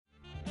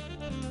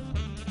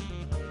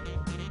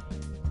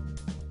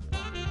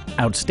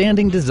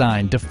Outstanding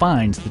design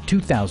defines the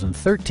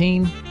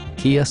 2013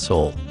 Kia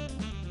Soul.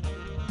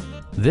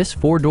 This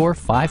four-door,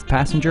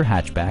 five-passenger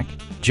hatchback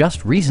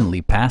just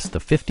recently passed the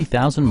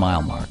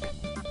 50,000-mile mark.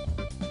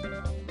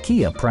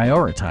 Kia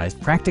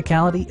prioritized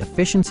practicality,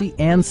 efficiency,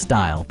 and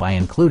style by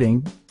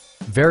including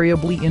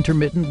variably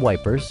intermittent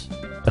wipers,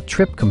 a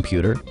trip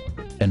computer,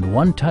 and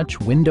one-touch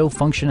window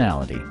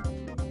functionality.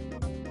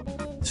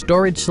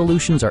 Storage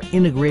solutions are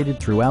integrated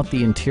throughout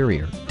the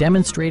interior,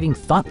 demonstrating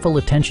thoughtful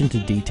attention to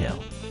detail.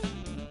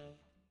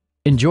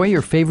 Enjoy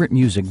your favorite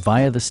music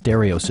via the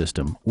stereo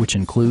system, which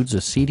includes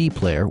a CD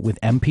player with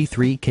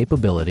MP3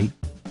 capability,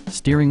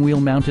 steering wheel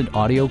mounted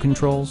audio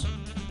controls,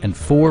 and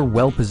 4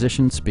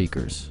 well-positioned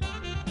speakers.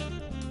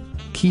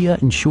 Kia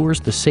ensures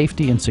the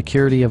safety and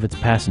security of its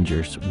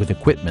passengers with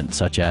equipment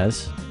such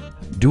as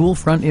dual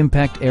front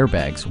impact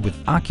airbags with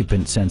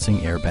occupant sensing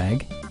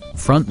airbag,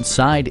 front and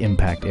side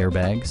impact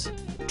airbags,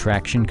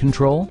 traction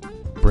control,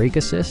 brake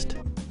assist,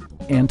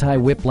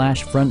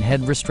 anti-whiplash front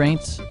head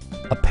restraints,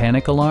 a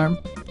panic alarm,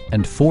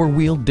 and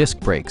 4-wheel disc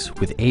brakes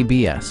with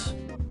ABS.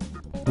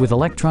 With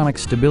electronic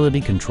stability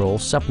control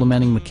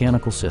supplementing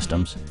mechanical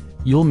systems,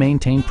 you'll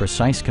maintain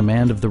precise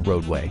command of the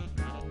roadway.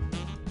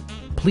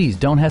 Please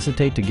don't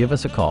hesitate to give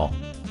us a call.